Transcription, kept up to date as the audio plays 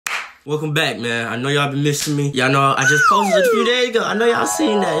Welcome back, man. I know y'all been missing me. Y'all know I just posted a few days ago. I know y'all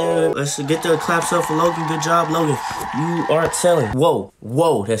seen that. Yeah. Let's get the claps up for Logan. Good job, Logan. You aren't selling.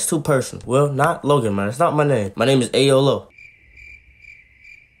 Whoa, that's too personal. Well, not Logan, man. That's not my name. My name is yall.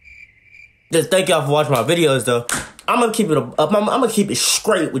 Just thank y'all for watching my videos, though. I'm gonna keep it up. I'm gonna keep it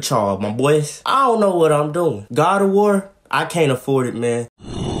straight with y'all, my boys. I don't know what I'm doing. God of War, I can't afford it, man.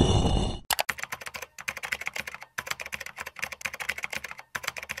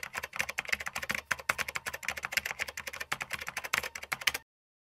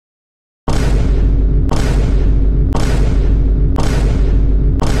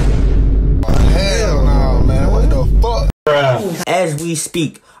 As we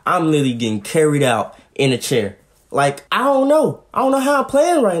speak, I'm literally getting carried out in a chair. Like, I don't know how I'm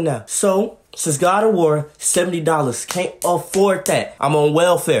playing right now. So, since God of War, $70, can't afford that. I'm on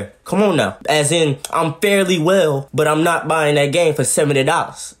welfare. Come on now. As in, I'm fairly well, but I'm not buying that game for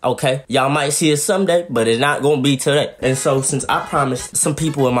 $70, okay? Y'all might see it someday, but it's not gonna be today. And so, since I promised some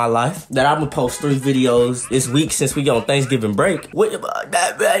people in my life that I'm gonna post 3 videos this week since we on Thanksgiving break,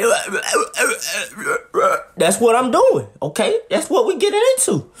 that's what I'm doing, okay? That's what we getting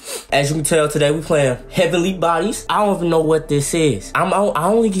into. As you can tell, today we playing Heavenly Bodies. I don't even know what this is. I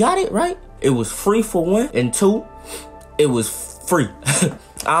only got it, right? It was free for 1, and 2, it was free.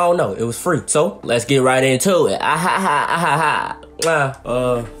 I don't know, it was free. So, let's get right into it.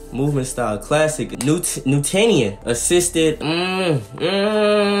 Movement style classic. Newtonian assisted.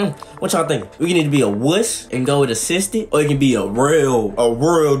 What y'all think? We need to be a wuss and go with assisted, or it can be a real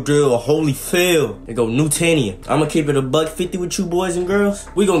deal, a holy fail and go Newtonian. I'm gonna keep it $150 with you boys and girls.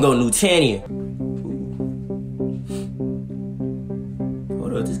 We gonna go Newtonian.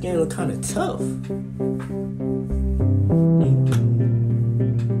 Hold up, this game look kind of tough.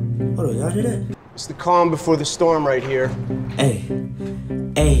 Hold on, y'all hear that? It's the calm before the storm right here. Hey,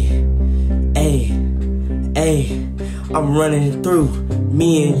 I'm running through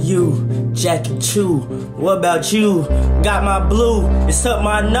me and you, Jack and Chew. What about you? Got my blue, it's up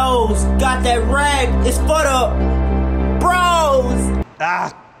my nose. Got that rag, it's for the bros.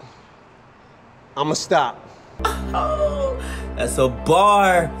 I'ma stop. Oh, that's a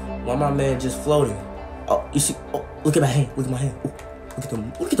bar. Why my man just floating? Oh, you see? Oh, look at my hand. Look at my hand. Ooh,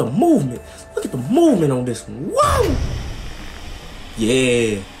 look at the movement. Look at the movement on this one. Whoa!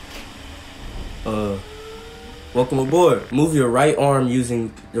 Yeah. Welcome aboard. Move your right arm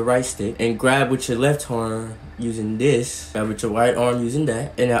using the right stick and grab with your left arm using this. Grab with your right arm using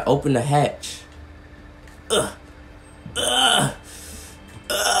that. And now open the hatch. I'm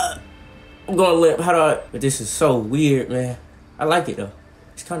going limp. How do I? But this is so weird, man. I like it though.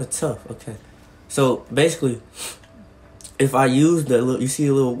 It's kind of tough. Okay. So basically, if I use the little, you see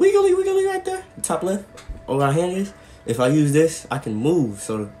a little wiggly right there, the top left, where my hand is. If I use this, I can move.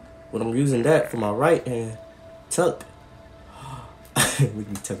 So when I'm using that for my right hand, tuck. Make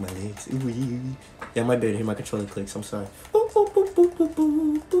me tuck my legs. Yeah, I might be able to hear my controller clicks. I'm sorry.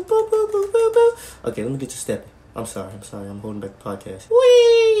 Okay, let me get to stepping. I'm sorry. I'm holding back the podcast.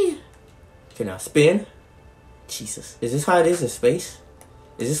 Whee! Okay, now spin. Jesus. Is this how it is in space?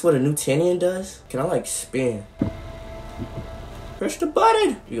 Is this what a Newtonian does? Can I like spin? Press the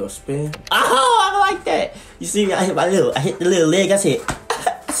button. You gonna spin? Oh, I like that. You see, I hit the little leg. I said.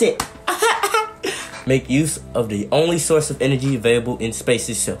 Make use of the only source of energy available in space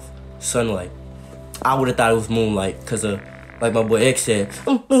itself, sunlight. I would have thought it was moonlight, cause like my boy X said,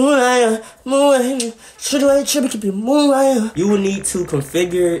 moonlight. You will need to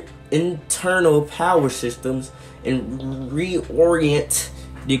configure internal power systems and reorient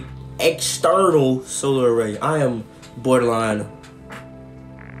the external solar array. I am borderline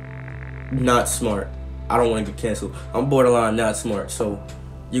not smart. I don't want to get canceled. I'm borderline not smart, so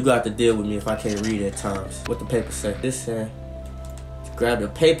you got to deal with me if I can't read at times. What the paper say? This saying, grab the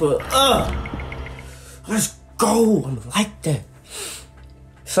paper. Let's go. I'm like that.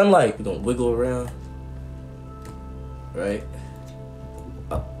 Sunlight. We're gonna wiggle around. Right.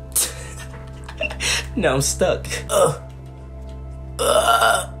 Now I'm stuck.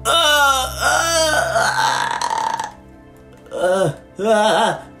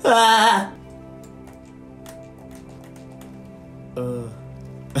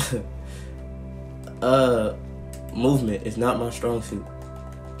 Movement is not my strong suit.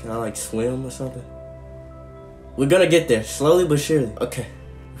 Can I like swim or something? We're gonna get there, slowly but surely. Okay,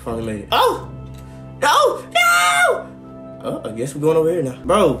 we finally made it. Oh! No! Oh, I guess we're going over here now.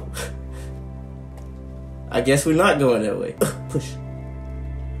 Bro! I guess we're not going that way. Push.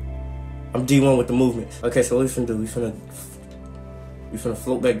 I'm D1 with the movements. Okay, so what we finna do? We finna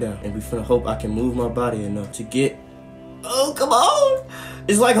float back down. And we finna hope I can move my body enough to get... Oh, come on!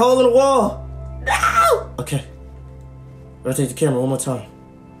 It's like holding a wall. No! Okay. Rotate the camera one more time.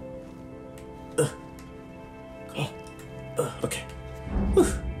 Come on. Okay. Whew.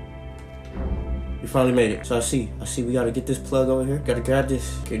 We finally made it. So I see we gotta get this plug over here. Gotta grab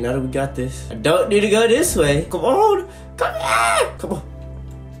this. Okay, now that we got this, I don't need to go this way. Come on. Come here. Come on.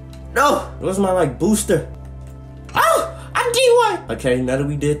 No. Where's my like booster? Oh, I'm D1. Okay, now that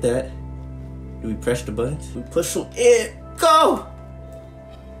we did that, do we press the buttons? We push them in. Go.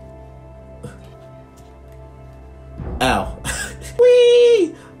 Ow.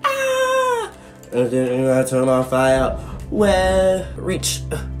 Wee. Ah. And then I turn my fire out. Well, reach.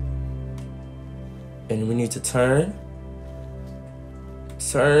 And we need to turn.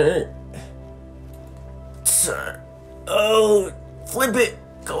 Turn. Oh, flip it.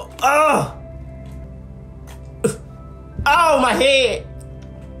 Go. Oh. Oh, my head.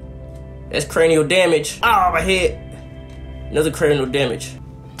 That's cranial damage. Oh, my head. Another cranial damage.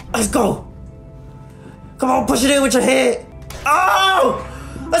 Let's go. Come on, push it in with your head. Oh,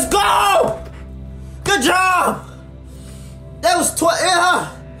 let's go. Good job. That was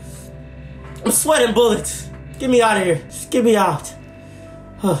yeah. I'm sweating bullets. Get me out of here. Just get me out.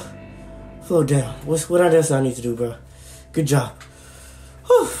 Flow down. What else I need to do, bro? Good job.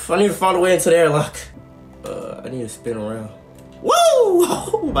 Whew. I need to find a way into the airlock. I need to spin around. Woo!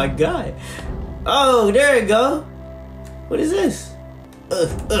 Oh my god. Oh, there you go. What is this?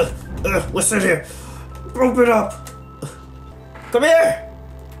 What's in here? Open it up. Come here.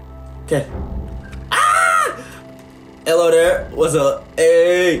 Okay. Ah! Hello there. What's up?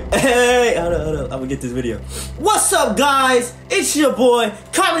 Hey. Hold up. I'm gonna get this video. What's up, guys? It's your boy,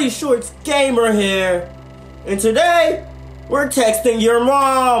 Comedy Shorts Gamer here. And today, we're texting your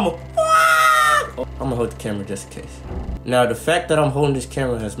mom. I'm gonna hold the camera just in case. Now, the fact that I'm holding this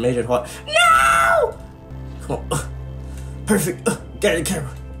camera has made it hard. No! Come on. Perfect. Get the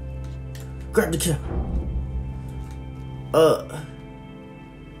camera. Grab the camera.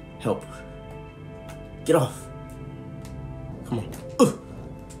 Help. Get off. Come on.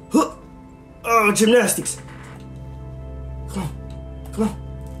 Oh, gymnastics. Come on.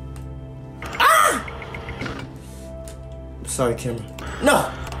 Ah! I'm sorry, camera.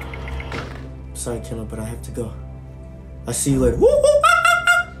 No! I'm sorry, camera, but I have to go. I see you later.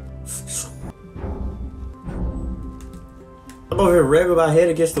 I'm over here rubbing my head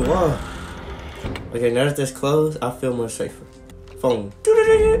against the wall. Okay, now that that's closed, I feel more safer. Phone.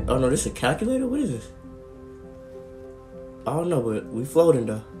 Oh no, this is a calculator? What is this? I don't know, but we floating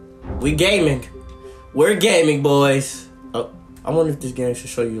though. We gaming. We're gaming, boys. Oh, I wonder if this game should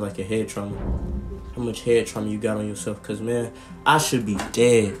show you like a head trauma. How much head trauma you got on yourself, cause man, I should be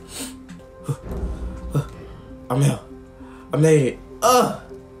dead. I'm out. I made it.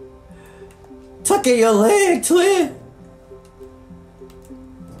 Tuck in your leg, twin.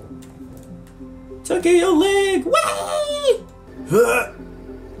 Tuck in your leg. Whee!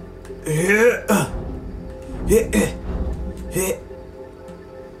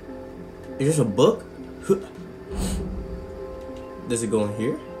 Is this a book? Does it go in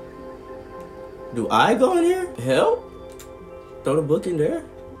here? Do I go in here? Hell? Throw the book in there.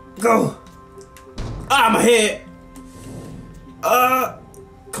 Go! Ah, my head!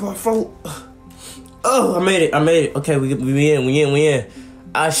 Come on, phone. Oh, I made it. Okay, we in.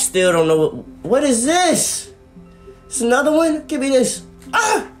 I still don't know what is this? It's another one? Give me this.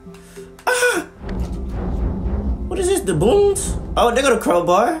 What is this, the boons? Oh, they got a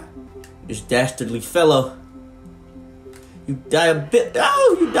crowbar. This dastardly fellow. You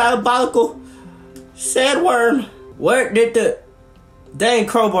diabolical sandworm. Where did the dang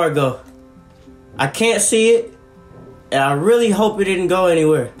crowbar go? I can't see it. And I really hope it didn't go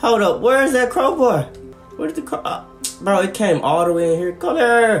anywhere. Hold up, where is that crowbar? Where did the crowbar? Bro, it came all the way in here. Come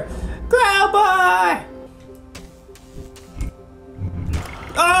here. Crowbar!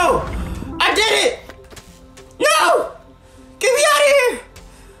 Oh! I did it! No! Get me out of here!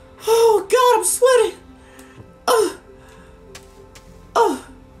 Oh, God, I'm sweating.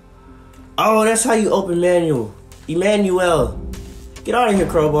 Oh, that's how you open manual. Emmanuel. Get out of here,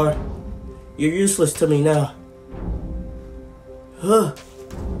 crowbar. You're useless to me now. Oh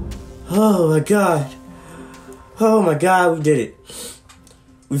my God. Oh my God, we did it.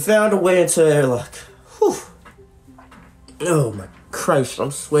 We found a way into the airlock. Whew. Oh my Christ,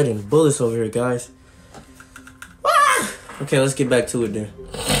 I'm sweating bullets over here, guys. Ah! Okay, let's get back to it then.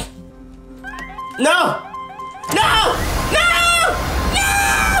 No! No! No!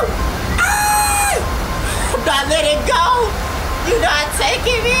 No! Ah! I'm not letting go! You're not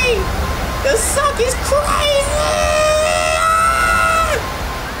taking me! The suck is crazy!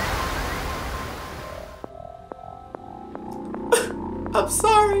 I'm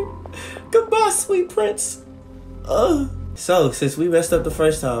Goodbye, sweet prince. So, since we messed up the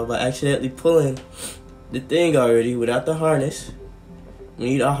first time by accidentally pulling the thing already without the harness, we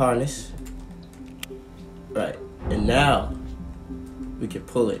need our harness. Right, and now we can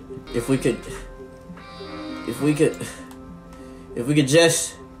pull it. If we could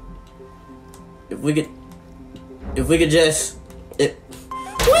just, whee!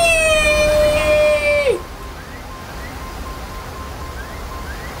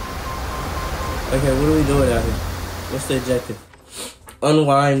 Okay, what are we doing out here? What's the objective?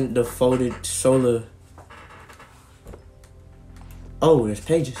 Unwind the folded solar. Oh, there's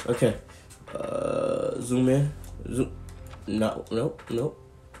pages. Okay. Zoom in. Zoom. No.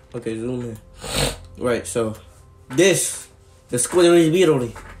 Okay, zoom in. Right, so this, the squiggly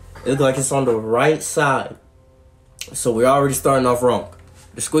beetly, it looks like it's on the right side. So we're already starting off wrong.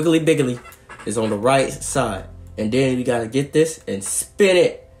 The squiggly biggly is on the right side. And then you gotta get this and spin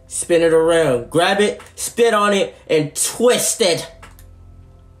it. Spin it around. Grab it, spit on it, and twist it.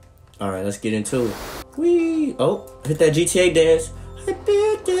 Alright, let's get into it. Whee! Oh, hit that GTA dance.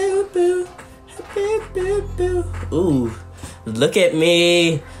 Ooh, look at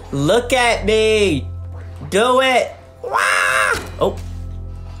me. Look at me. Do it. Oh,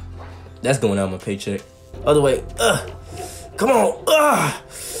 that's going out my paycheck. Other way. Come on.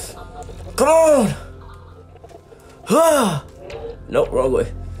 Come on. Nope, wrong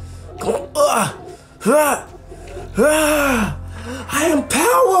way. Come on. I am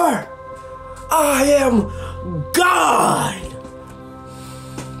power. I am God.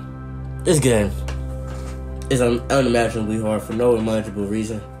 This game is unimaginably hard for no imaginable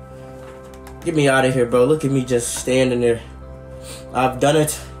reason. Get me out of here, bro. Look at me just standing there. I've done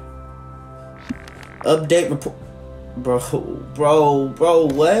it. Update report. Bro,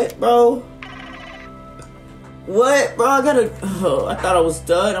 what, bro? What, bro? I thought I was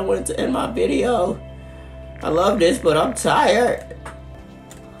done. I wanted to end my video. I love this, but I'm tired.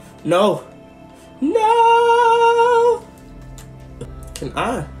 No. Can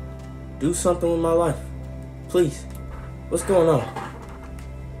I do something with my life? Please. What's going on?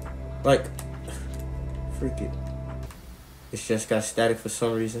 Like, freak it. It's just got static for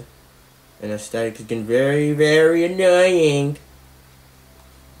some reason. And that static is getting very, very annoying.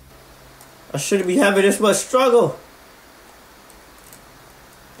 I shouldn't be having this much struggle.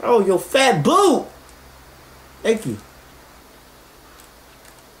 Oh, you fat boot. Thank you.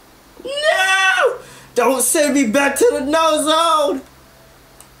 No! Don't send me back to the no zone.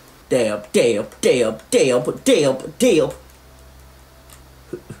 Damn.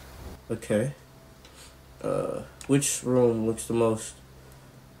 Okay. Which room looks the most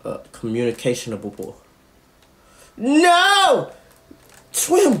communicationable? No!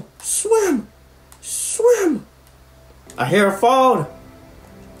 Swim! I hear a phone.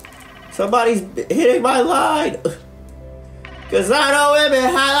 Somebody's hitting my line. Cause I know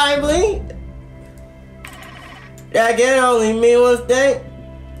women highlight bleed. That can only mean one thing.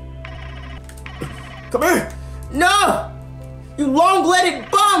 Come here. No! You long-legged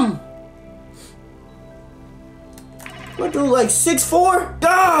bum! What, dude, like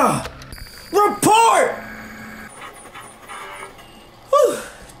 6'4"? Report! Whew.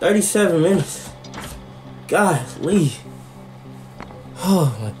 37 minutes. Golly.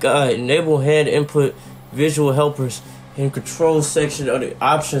 Oh my God. Enable hand input visual helpers in control section of the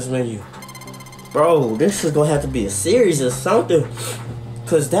options menu. Bro, this is gonna have to be a series or something.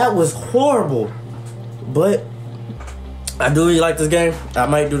 Cause that was horrible. But I do really like this game. I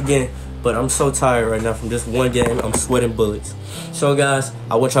might do it again. But I'm so tired right now from this one game. I'm sweating bullets. So guys,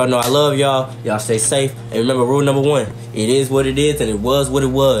 I want y'all to know I love y'all. Y'all stay safe. And remember rule number 1. It is what it is and it was what it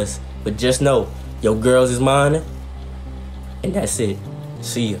was. But just know, your girls is mine. And that's it.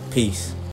 See ya. Peace.